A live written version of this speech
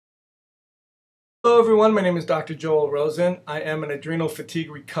Hello everyone, my name is Dr. Joel Rosen. I am an adrenal fatigue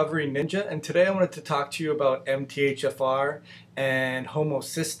recovery ninja, and today I wanted to talk to you about MTHFR and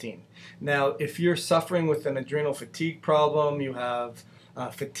homocysteine. Now, if you're suffering with an adrenal fatigue problem, you have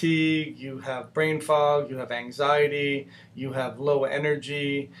fatigue, you have brain fog, you have anxiety, you have low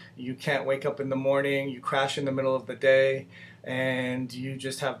energy, you can't wake up in the morning, you crash in the middle of the day, and you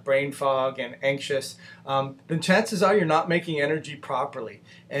just have brain fog and anxious, then chances are you're not making energy properly.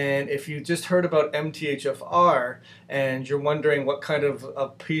 And if you just heard about MTHFR and you're wondering what kind of a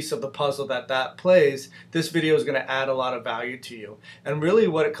piece of the puzzle that plays, this video is going to add a lot of value to you. And really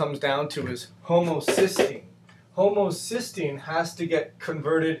what it comes down to is homocysteine. Homocysteine has to get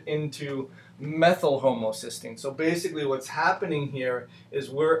converted into methylhomocysteine. So basically what's happening here is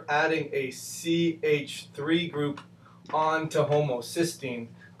we're adding a CH3 group onto homocysteine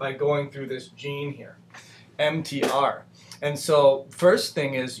by going through this gene here, MTR. And so first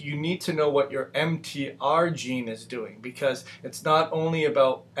thing is you need to know what your MTR gene is doing, because it's not only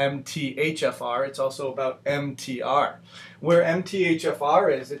about MTHFR, it's also about MTR. Where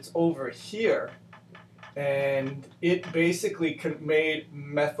MTHFR is, it's over here, and it basically made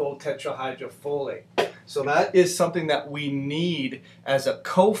methyl tetrahydrofolate. So that is something that we need as a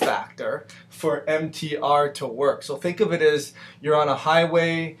cofactor for MTR to work. So think of it as you're on a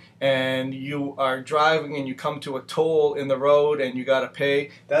highway and you are driving and you come to a toll in the road and you got to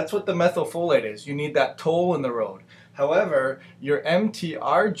pay. That's what the methylfolate is. You need that toll in the road. However, your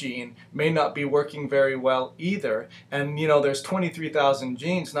MTR gene may not be working very well either. And you know, there's 23,000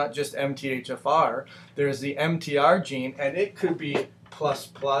 genes, not just MTHFR. There's the MTR gene, and it could be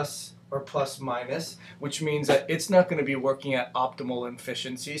plus or plus minus, which means that it's not going to be working at optimal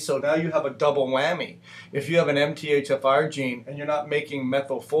efficiency. So now you have a double whammy. If you have an MTHFR gene and you're not making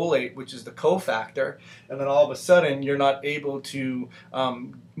methylfolate, which is the cofactor, and then all of a sudden you're not able to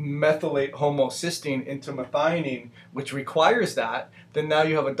methylate homocysteine into methionine, which requires that, then now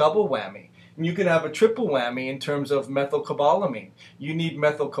you have a double whammy. And you can have a triple whammy in terms of methylcobalamin. You need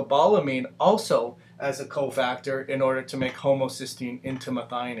methylcobalamin also as a cofactor in order to make homocysteine into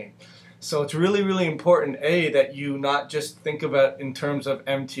methionine. So it's really, really important, A, that you not just think of it in terms of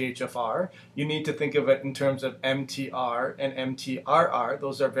MTHFR. You need to think of it in terms of MTR and MTRR.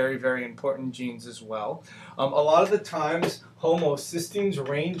 Those are very, very important genes as well. A lot of the times, homocysteine's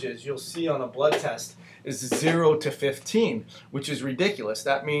ranges you'll see on a blood test is 0 to 15, which is ridiculous.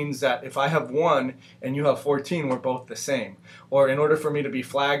 That means that if I have 1 and you have 14, we're both the same. Or in order for me to be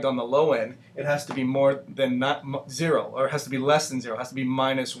flagged on the low end, it has to be more than not 0, or it has to be less than 0, it has to be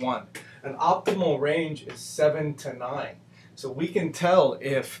 -1. An optimal range is 7 to 9. So we can tell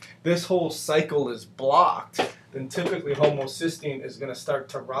if this whole cycle is blocked, then typically homocysteine is going to start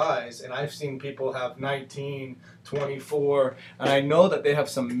to rise. And I've seen people have 19, 24, and I know that they have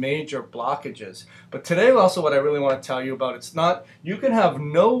some major blockages. But today also what I really want to tell you about, it's not, you can have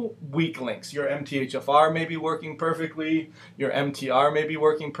no weak links. Your MTHFR may be working perfectly, your MTR may be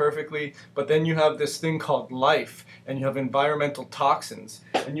working perfectly, but then you have this thing called life, and you have environmental toxins,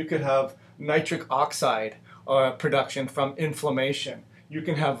 and you could have nitric oxide production from inflammation. You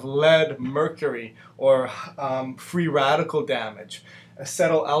can have lead, mercury, or free radical damage.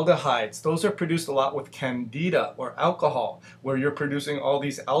 Acetaldehydes, those are produced a lot with candida or alcohol, where you're producing all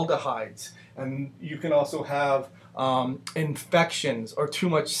these aldehydes. And you can also have infections or too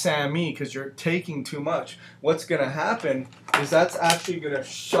much SAMe because you're taking too much. What's going to happen is that's actually going to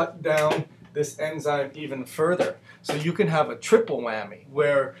shut down this enzyme even further. So you can have a triple whammy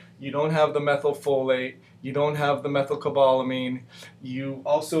where you don't have the methylfolate, you don't have the methylcobalamin, you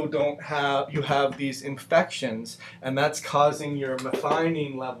also don't have, you have these infections, and that's causing your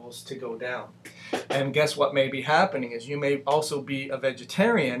methionine levels to go down. And guess what may be happening is you may also be a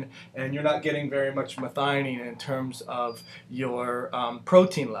vegetarian and you're not getting very much methionine in terms of your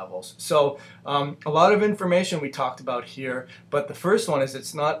protein levels. So a lot of information we talked about here, but the first one is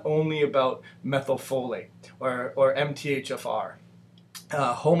it's not only about methylfolate or MTHFR.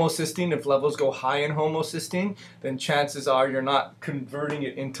 Homocysteine, if levels go high in homocysteine, then chances are you're not converting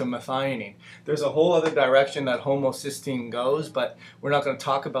it into methionine. There's a whole other direction that homocysteine goes, but we're not going to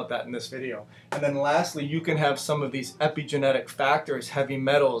talk about that in this video. And then lastly, you can have some of these epigenetic factors, heavy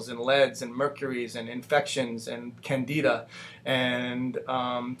metals and leads and mercuries and infections and candida, and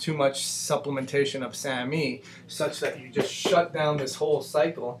too much supplementation of SAMe, such that you just shut down this whole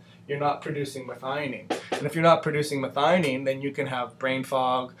cycle. You're not producing methionine. And if you're not producing methionine, then you can have brain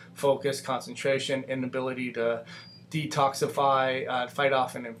fog, focus, concentration, inability to detoxify, fight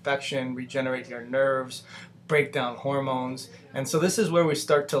off an infection, regenerate your nerves, break down hormones. And so this is where we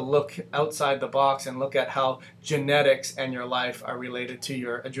start to look outside the box and look at how genetics and your life are related to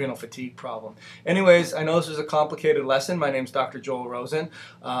your adrenal fatigue problem. Anyways, I know this is a complicated lesson. My name is Dr. Joel Rosen.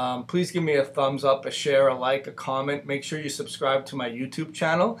 Please give me a thumbs up, a share, a like, a comment. Make sure you subscribe to my YouTube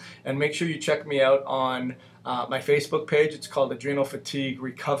channel, and make sure you check me out on my Facebook page. It's called Adrenal Fatigue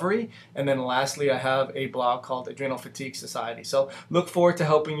Recovery. And then lastly, I have a blog called Adrenal Fatigue Society. So look forward to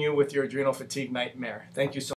helping you with your adrenal fatigue nightmare. Thank you so much.